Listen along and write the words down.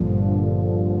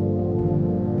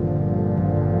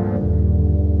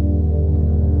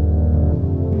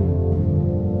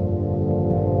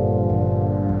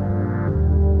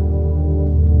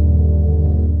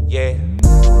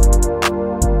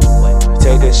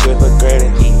shit for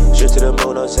granted. Shoot to the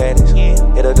moon, no sadness.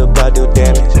 Hit up the block, do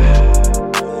damage.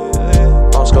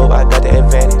 On scope, I got the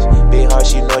advantage. Big heart,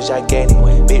 she know gigantic.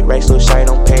 Big racks, little shine,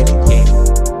 don't panic.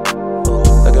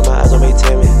 Look at my eyes, don't be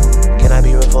timid. Can I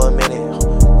be real for a minute?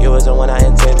 You was the one I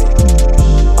intended.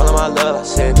 All of my love, I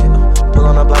send it. Pull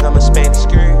on the block, I'm a Spanish.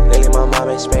 Lately, my mom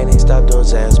ain't Spanish. Stop doing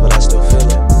zans, but I still feel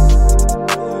it.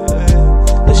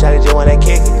 Look, shawty just wanna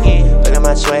kick it. Look at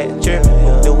my swag,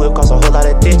 drippin'. New whip cost a whole lot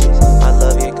of digits. My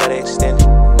love, you gotta extend it.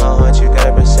 My heart, you got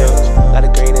a percentage. Got a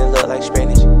green and look like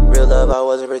spinach. Real love, I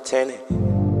wasn't pretending.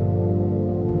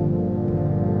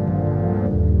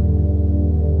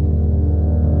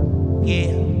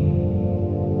 Yeah.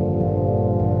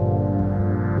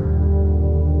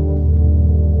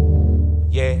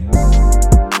 Yeah.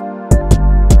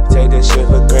 Take this shit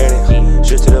for granted.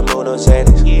 Shoot to the moon, no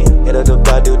sadness. Hit up the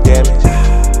block, do damage.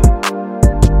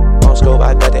 On scope,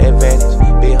 I got the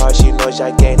advantage. Big heart, she know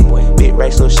gigantic. Big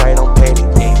racks, little shine, don't panic.